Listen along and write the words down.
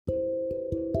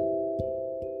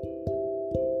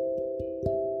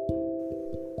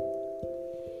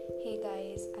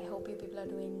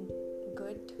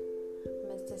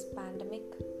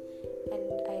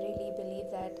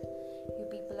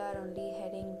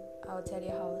outside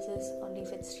your houses only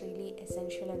if it's really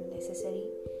essential and necessary.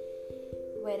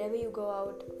 Wherever you go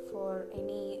out for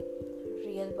any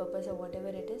real purpose or whatever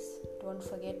it is, don't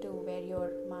forget to wear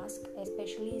your mask,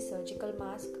 especially surgical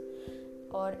mask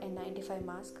or N95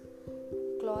 mask.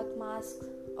 Cloth masks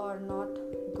are not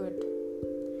good.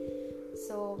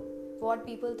 So what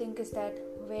people think is that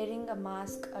wearing a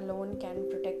mask alone can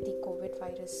protect the COVID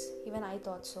virus. Even I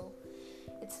thought so.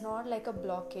 It's not like a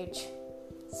blockage,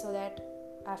 so that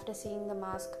after seeing the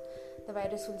mask, the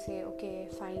virus will say, okay,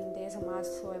 fine, there's a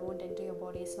mask, so I won't enter your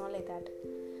body. It's not like that.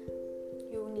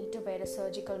 You need to wear a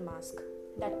surgical mask.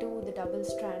 That too, the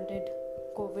double-stranded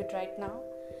COVID right now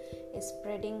is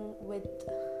spreading with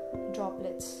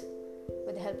droplets,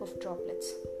 with the help of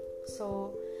droplets.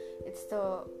 So it's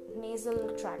the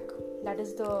nasal tract, that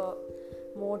is the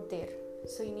mode there.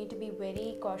 So you need to be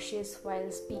very cautious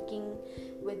while speaking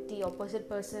with the opposite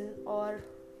person, or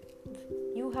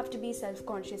you have to be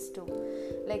self-conscious too.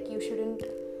 Like, you shouldn't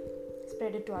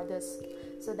spread it to others.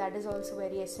 So that is also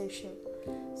very essential.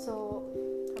 So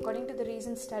according to the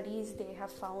recent studies, they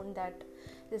have found that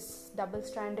this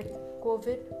double-stranded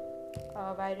COVID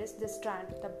virus, this strand,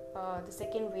 the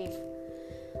second wave,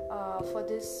 for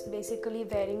this, basically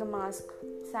wearing a mask,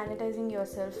 sanitizing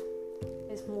yourself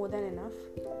is more than enough.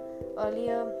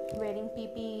 Earlier, wearing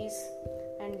PPEs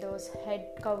and those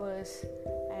head covers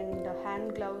and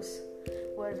hand gloves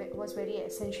was very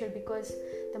essential, because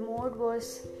the mode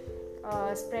was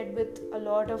spread with a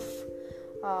lot of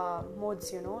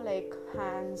modes, like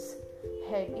hands,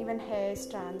 head, even hair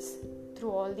strands.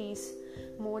 Through all these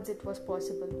modes it was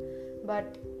possible.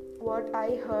 But what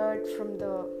I heard from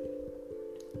the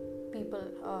people,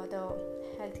 the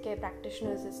healthcare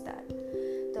practitioners, is that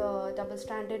the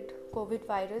double-stranded COVID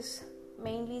virus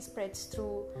mainly spreads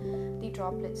through the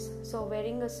droplets. So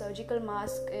wearing a surgical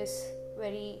mask is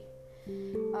very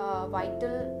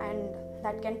vital, and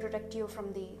that can protect you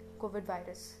from the COVID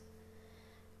virus.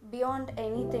 Beyond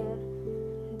anything,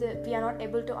 we are not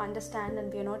able to understand,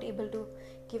 and we are not able to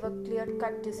give a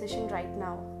clear-cut decision right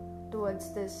now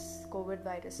towards this COVID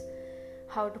virus,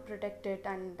 how to protect it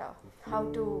and how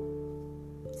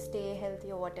to stay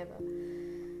healthy or whatever.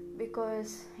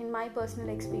 Because in my personal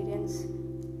experience,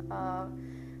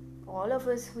 all of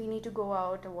us, we need to go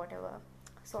out or whatever.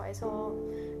 So I saw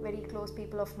very close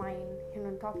people of mine,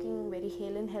 talking very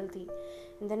hale and healthy.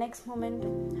 In the next moment,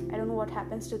 I don't know what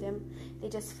happens to them. They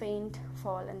just faint,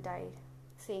 fall and die,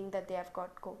 saying that they have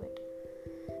got COVID.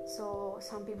 So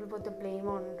some people put the blame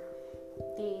on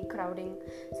the crowding,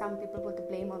 some people put the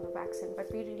blame on the vaccine,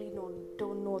 but we really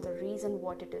don't know the reason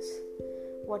what it is.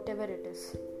 Whatever it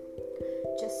is,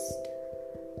 just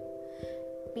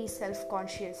be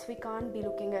self-conscious. We can't be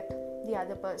looking at the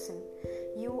other person.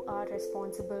 You are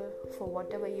responsible for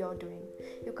whatever you're doing.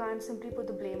 You can't simply put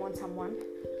the blame on someone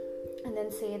and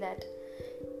then say that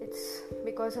it's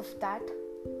because of that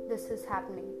this is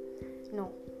happening.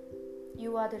 No,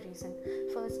 you are the reason.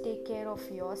 First, take care of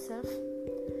yourself.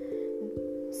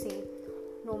 See,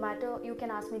 no matter, you can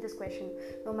ask me this question,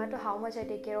 no matter how much I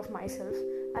take care of myself,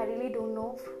 I really don't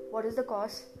know what is the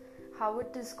cause, how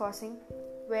it is causing,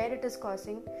 where it is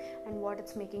causing, and what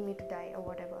it's making me to die or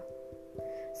whatever.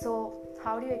 So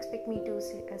how do you expect me to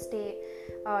stay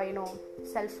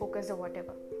self-focused or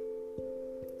whatever?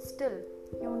 Still,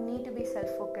 you need to be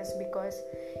self-focused, because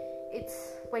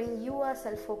it's when you are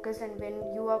self-focused and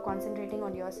when you are concentrating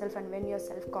on yourself and when you're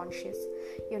self-conscious,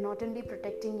 you're not only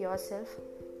protecting yourself,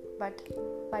 but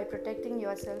by protecting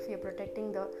yourself, you're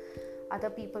protecting the other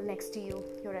people next to you,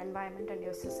 your environment and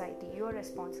your society. You're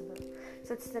responsible.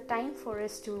 So it's the time for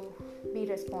us to be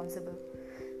responsible.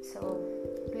 So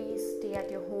please stay at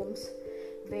your homes,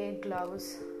 wear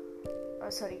gloves,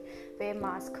 wear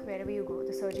mask wherever you go,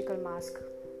 the surgical mask.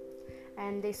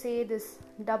 And they say this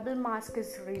double mask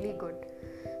is really good.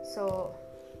 So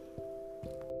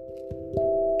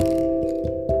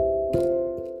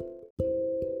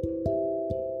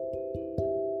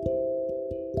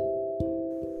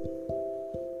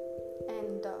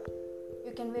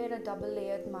you can wear a double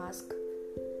layered mask.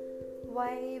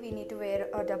 Why we need to wear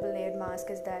a double layered mask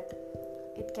is that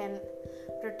it can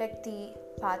protect the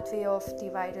pathway of the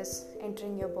virus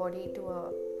entering your body to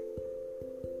a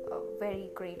very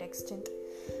great extent.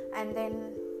 And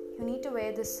then you need to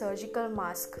wear this surgical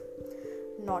mask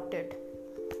knotted.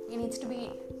 It needs to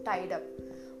be tied up.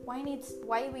 Why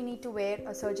we need to wear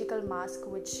a surgical mask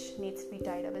which needs to be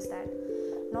tied up is that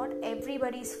not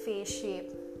everybody's face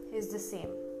shape is the same.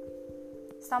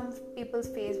 Some people's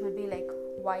face will be like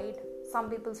wide, some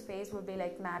people's face will be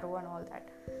like narrow and all that.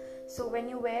 So when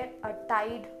you wear a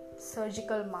tied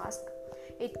surgical mask,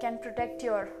 it can protect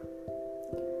your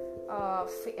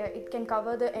it can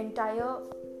cover the entire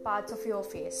parts of your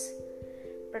face,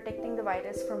 protecting the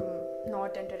virus from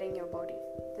not entering your body.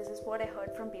 This is what I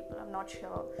heard from people. I'm not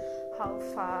sure how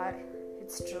far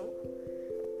it's true,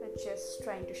 but just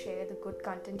trying to share the good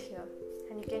content here.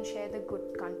 And you can share the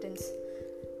good contents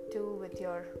too with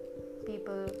your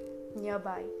people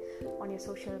nearby on your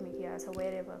social medias or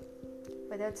wherever.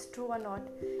 Whether it's true or not,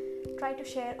 try to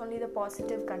share only the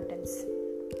positive contents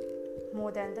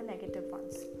more than the negative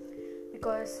ones,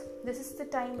 because this is the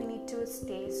time we need to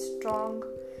stay strong,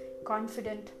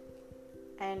 confident,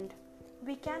 and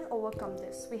we can overcome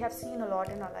this. We have seen a lot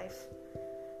in our life,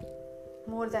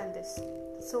 more than this,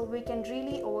 so we can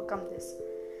really overcome this.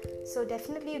 So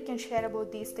definitely you can share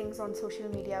about these things on social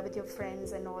media with your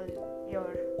friends and all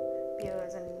your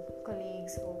peers and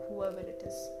colleagues or whoever it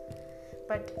is,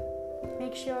 but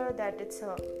make sure that it's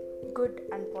a good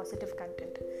and positive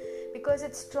content, because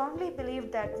it's strongly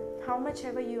believed that how much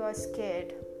ever you are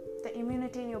scared, the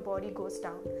immunity in your body goes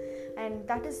down, and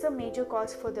that is the major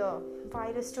cause for the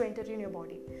virus to enter in your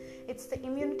body. It's the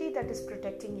immunity that is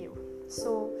protecting you.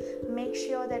 So make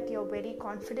sure that you're very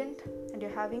confident and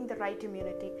you're having the right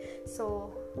immunity.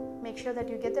 So make sure that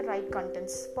you get the right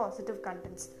contents, positive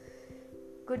contents,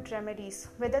 good remedies.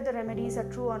 Whether the remedies are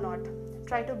true or not,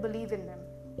 try to believe in them.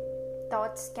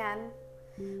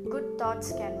 Good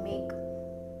thoughts can make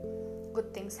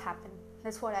good things happen.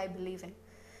 That's what I believe in.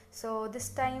 So this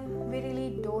time we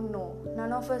really don't know.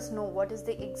 None of us know what is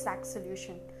the exact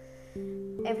solution.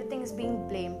 Everything is being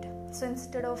blamed. So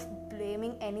instead of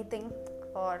blaming anything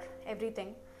or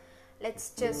everything,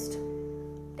 let's just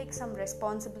take some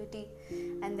responsibility,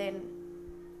 and then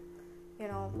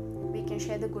we can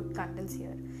share the good contents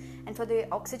here. And for the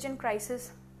oxygen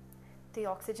crisis, the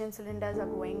oxygen cylinders are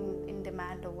going in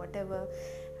demand or whatever,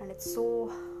 and it's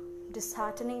so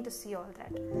disheartening to see all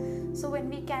that. So when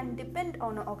we can depend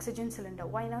on an oxygen cylinder,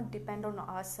 why not depend on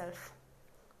ourselves?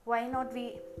 Why not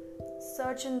we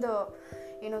search in the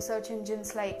search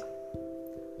engines, like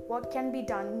what can be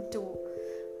done to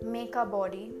make our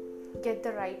body get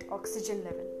the right oxygen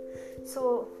level.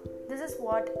 So this is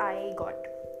what I got,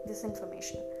 this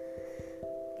information.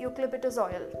 Eucalyptus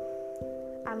oil.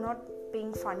 I'm not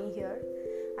being funny here.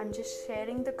 I'm just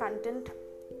sharing the content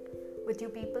with you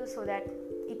people so that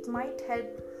it might help.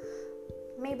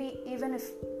 Maybe even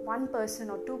if one person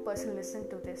or two person listen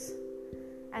to this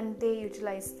and they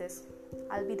utilize this,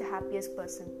 I'll be the happiest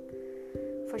person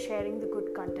for sharing the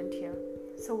good content here.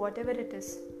 So whatever it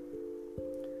is,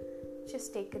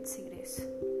 just take it serious.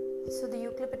 So the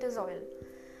eucalyptus oil,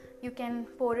 you can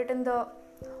pour it in the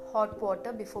hot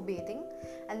water before bathing,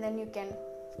 and then you can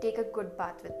take a good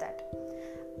bath with that.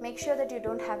 Make sure that you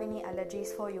don't have any allergies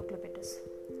for eucalyptus,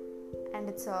 and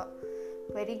it's a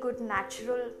very good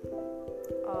natural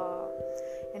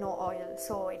oil,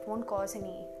 so it won't cause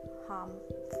any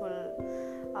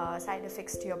harmful side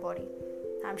effects to your body.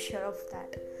 I'm sure of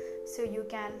that. So you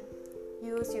can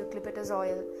use eucalyptus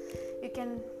oil. You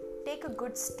can take a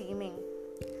good steaming.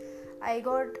 I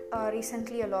got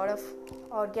recently a lot of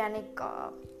organic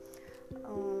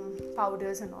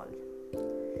powders and all.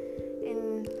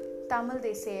 In Tamil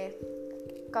they say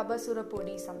kabasura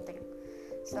podi something.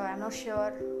 So I'm not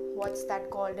sure what's that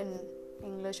called in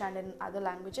English and in other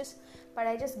languages, but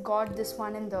I just got this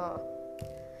one in the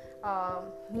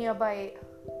nearby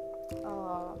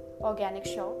organic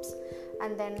shops,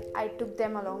 and then I took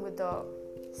them along with the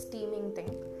steaming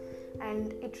thing,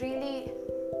 and it really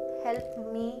helped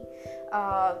me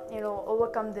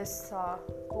overcome this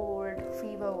cold,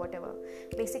 fever, whatever.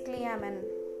 Basically I'm an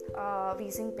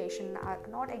wheezing patient,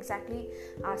 not exactly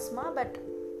asthma, but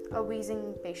a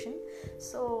wheezing patient.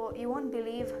 So you won't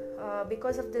believe,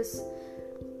 because of this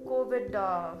COVID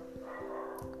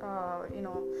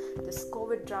this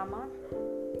COVID drama,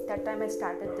 that time I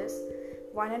started this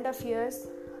 1.5 years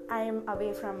I am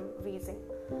away from wheezing.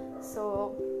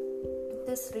 So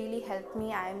this really helped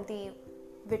me. I am the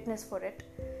witness for it.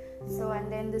 So,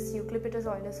 and then this eucalyptus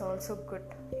oil is also good.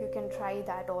 You can try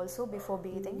that also before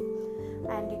bathing,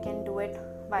 and you can do it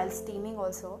while steaming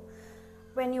also.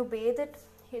 When you bathe it,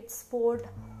 it's poured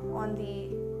on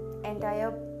the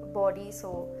entire body,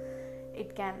 so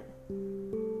it can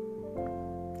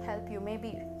help you.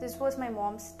 Maybe this was my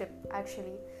mom's tip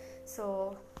actually.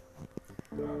 So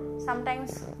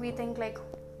sometimes we think like,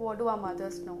 what do our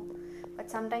mothers know?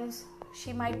 But sometimes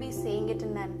she might be saying it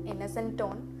in an innocent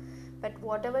tone, but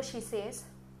whatever she says,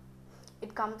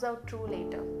 it comes out true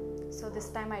later. So this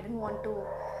time I didn't want to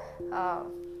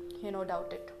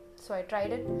doubt it, so I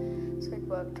tried it, so it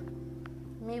worked.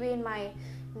 Maybe in my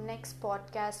next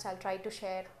podcast I'll try to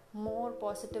share more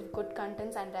positive good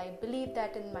contents, and I believe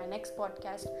that in my next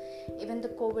podcast even the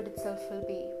COVID itself will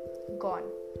be gone.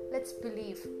 Let's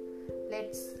believe,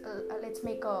 let's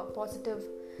make a positive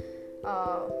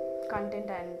content,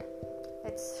 and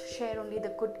let's share only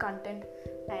the good content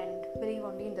and believe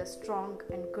only in the strong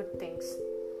and good things.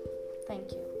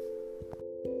 Thank you.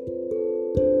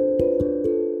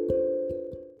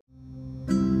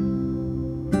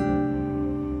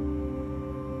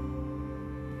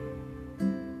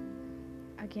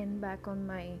 Again, back on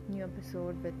my new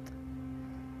episode with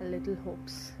a little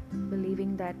hopes,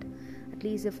 believing that at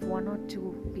least if one or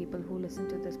two people who listen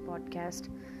to this podcast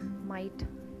might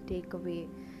take away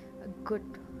a good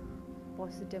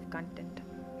positive content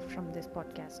from this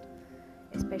podcast,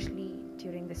 especially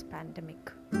during this pandemic.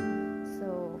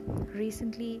 So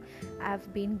recently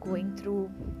I've been going through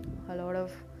a lot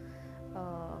of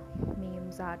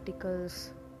memes,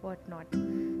 articles, whatnot.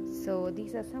 So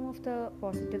these are some of the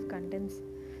positive contents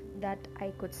that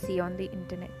I could see on the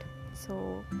internet.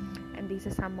 So, and these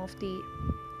are some of the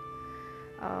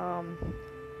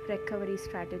recovery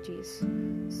strategies.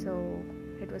 So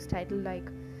it was titled like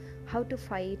how to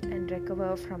fight and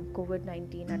recover from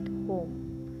COVID-19 at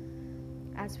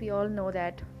home. As we all know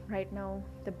that right now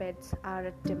the beds are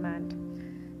at demand,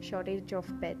 shortage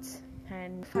of beds,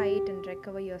 and fight and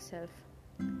recover yourself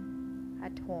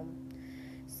at home.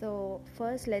 So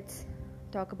first let's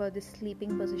talk about the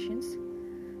sleeping positions.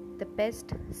 The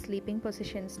best sleeping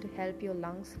positions to help your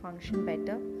lungs function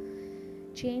better.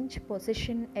 Change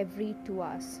position every 2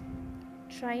 hours.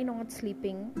 Try not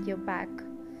sleeping your back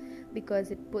because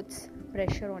it puts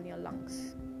pressure on your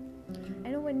lungs. I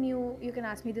know when you can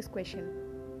ask me this question,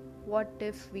 what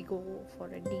if we go for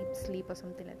a deep sleep or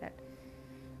something like that?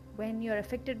 When you're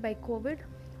affected by COVID,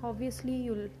 obviously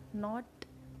you'll not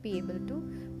be able to,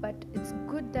 but it's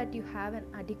good that you have an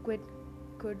adequate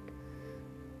good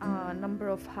number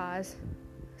of hours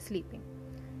sleeping.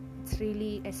 It's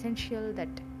really essential that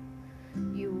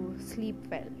you sleep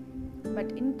well.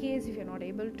 But in case if you're not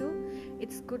able to,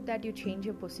 it's good that you change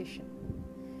your position.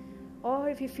 Or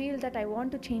if you feel that I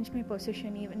want to change my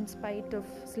position even in spite of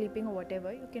sleeping or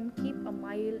whatever, you can keep a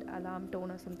mild alarm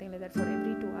tone or something like that for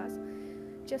every 2 hours,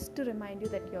 just to remind you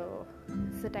that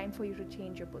it's the time for you to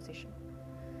change your position,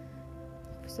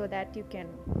 so that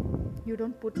you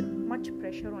don't put much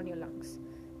pressure on your lungs.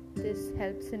 This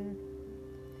helps in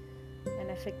an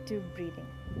effective breathing.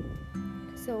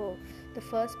 So the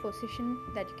first position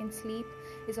that you can sleep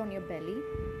is on your belly,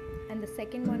 and the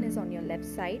second one is on your left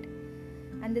side,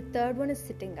 and the third one is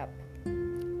sitting up.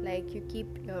 Like you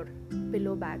keep your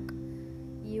pillow back,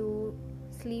 you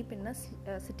sleep in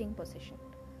a sitting position.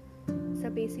 So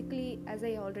basically, as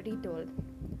I already told,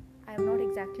 I am not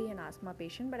exactly an asthma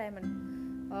patient, but I am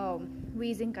an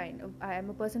wheezing kind of. I am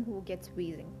a person who gets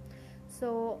wheezing.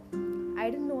 So I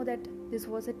didn't know that this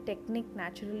was a technique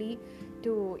naturally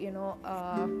to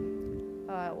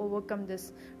overcome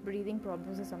this breathing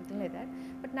problems or something like that.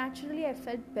 But naturally I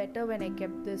felt better when I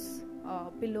kept this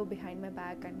pillow behind my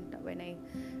back, and when I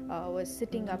was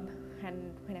sitting up,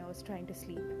 and when I was trying to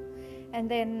sleep. And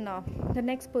then the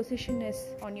next position is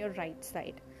on your right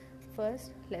side.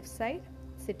 First left side,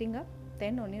 sitting up,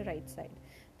 then on your right side,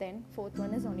 then fourth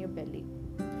one is on your belly.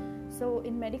 So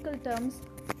in medical terms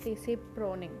they say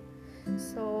proning.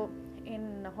 So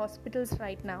in hospitals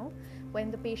right now,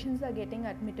 when the patients are getting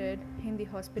admitted in the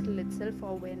hospital itself,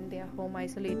 or when they are home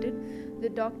isolated, the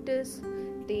doctors,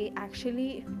 they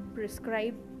actually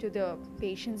prescribe to the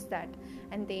patients that,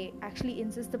 and they actually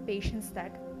insist the patients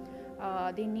that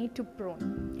they need to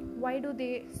prone. Why do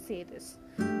they say this?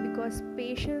 Because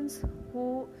patients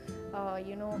who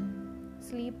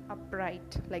sleep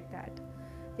upright like that,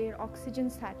 their oxygen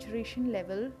saturation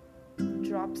level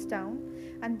drops down,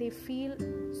 and they feel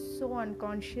so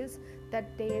unconscious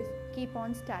that they keep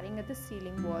on staring at the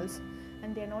ceiling walls,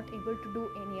 and they're not able to do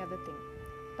any other thing.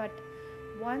 But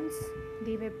once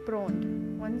they were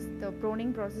proned, once the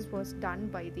proning process was done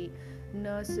by the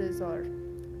nurses or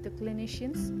the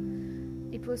clinicians,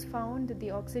 it was found that the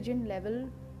oxygen level,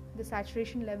 the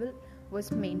saturation level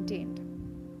was maintained.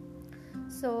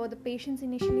 So the patients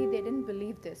initially, they didn't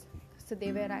believe this, so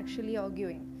they were actually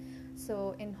arguing.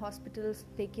 So in hospitals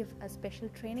they give a special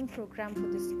training program for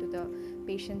this to the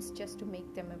patients, just to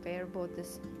make them aware about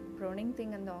this proning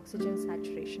thing and the oxygen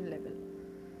saturation level.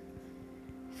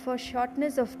 For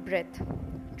shortness of breath,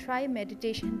 try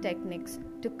meditation techniques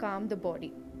to calm the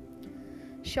body.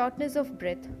 Shortness of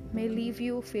breath may leave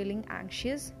you feeling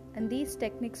anxious, and these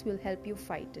techniques will help you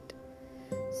fight it.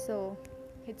 So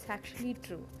it's actually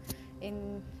true.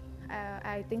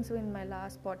 I think so in my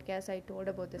last podcast I told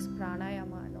about this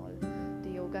pranayama and all, the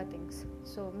yoga yoga things.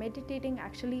 So meditating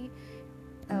actually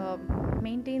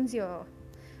maintains your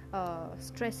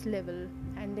stress level,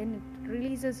 and then it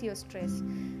releases your stress,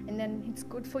 and then it's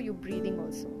good for your breathing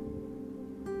also.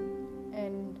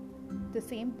 And the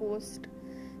same post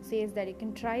says that you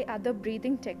can try other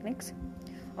breathing techniques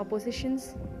or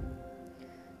positions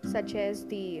such as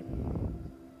the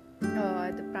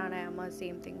pranayama.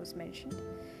 Same thing was mentioned.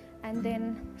 And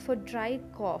then for dry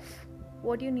cough,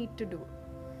 what you need to do: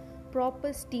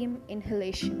 proper steam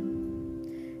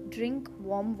inhalation, drink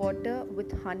warm water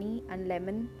with honey and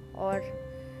lemon or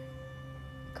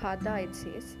khada, it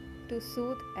says, to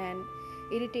soothe an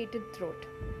irritated throat,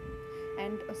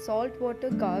 and a salt water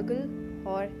gargle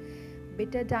or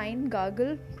betadine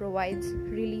gargle provides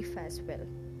relief as well.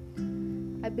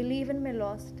 I believe in my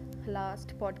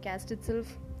last podcast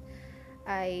itself,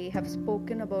 I have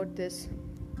spoken about this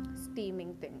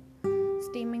steaming thing.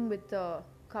 Steaming with the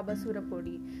Kabasura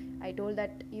podi. I told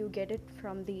that you get it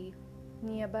from the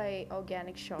nearby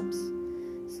organic shops.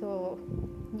 So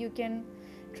you can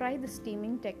try the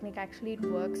steaming technique. Actually, it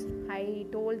works. I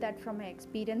told that from my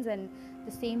experience, and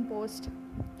the same post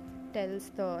tells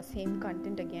the same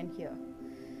content again here.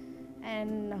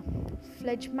 And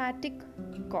phlegmatic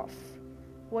cough.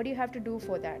 What do you have to do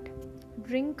for that?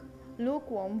 Drink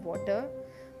lukewarm water,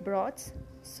 broths,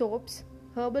 soaps,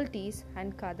 herbal teas,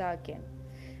 and kada again.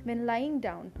 When lying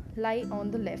down, lie on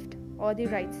the left or the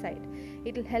right side.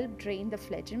 It will help drain the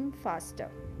phlegm faster.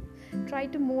 Try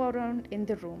to move around in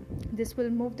the room. This will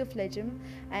move the phlegm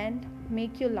and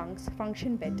make your lungs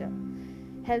function better,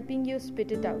 helping you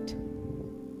spit it out.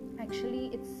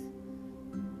 Actually,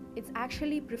 it's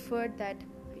actually preferred that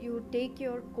you take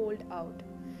your cold out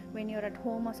when you're at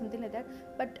home or something like that,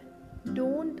 but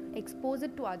don't expose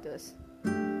it to others.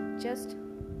 Just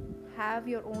have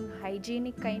your own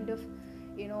hygienic kind of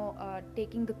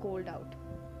taking the cold out.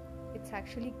 It's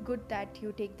actually good that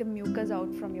you take the mucus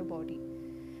out from your body,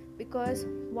 because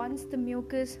once the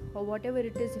mucus or whatever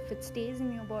it is, if it stays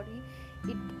in your body,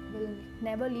 it will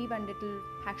never leave, and it will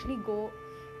actually go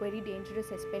very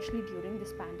dangerous, especially during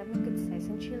this pandemic. It's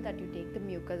essential that you take the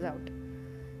mucus out.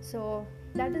 So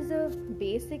that is a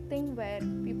basic thing where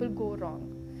people go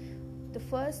wrong. The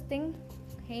first thing,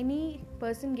 any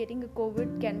person getting a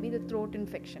COVID can be the throat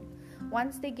infection.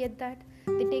 Once they get that,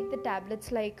 they take the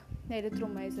tablets like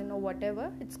erythromycin or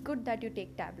whatever. It's good that you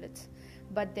take tablets,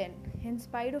 but then in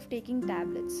spite of taking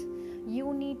tablets,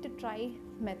 you need to try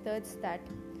methods that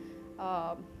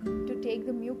to take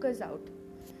the mucus out,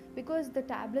 because the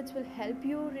tablets will help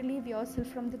you relieve yourself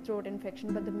from the throat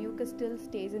infection, but the mucus still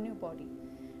stays in your body,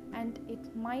 and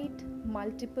it might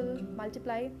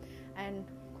multiply and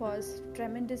cause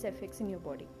tremendous effects in your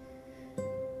body.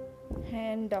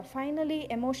 And finally,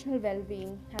 emotional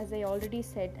well-being. As I already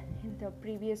said in the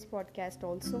previous podcast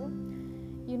also,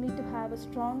 you need to have a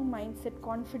strong mindset,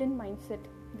 confident mindset,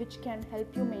 which can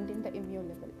help you maintain the immune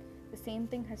level. The same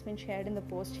thing has been shared in the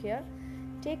post here.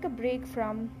 Take a break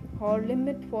from or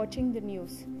limit watching the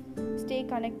news. Stay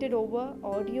connected over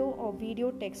audio or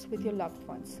video text with your loved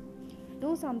ones.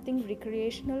 Do something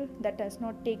recreational that does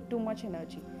not take too much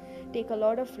energy. Take a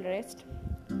lot of rest,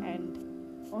 and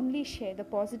only share the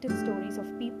positive stories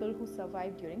of people who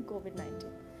survived during COVID-19.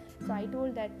 So I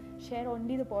told that share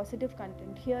only the positive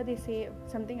content. Here they say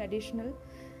something additional: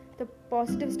 the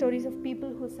positive stories of people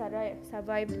who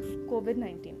survived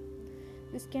COVID-19.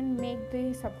 This can make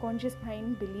the subconscious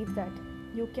mind believe that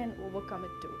you can overcome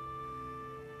it too.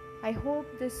 I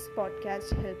hope this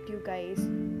podcast helped you guys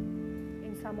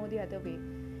in some or the other way.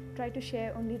 Try to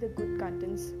share only the good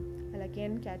contents. I'll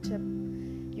again catch up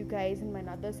you guys in my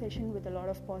another session with a lot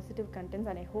of positive contents,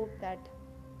 and I hope that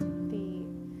the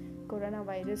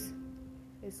coronavirus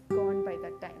is gone by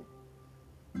that time.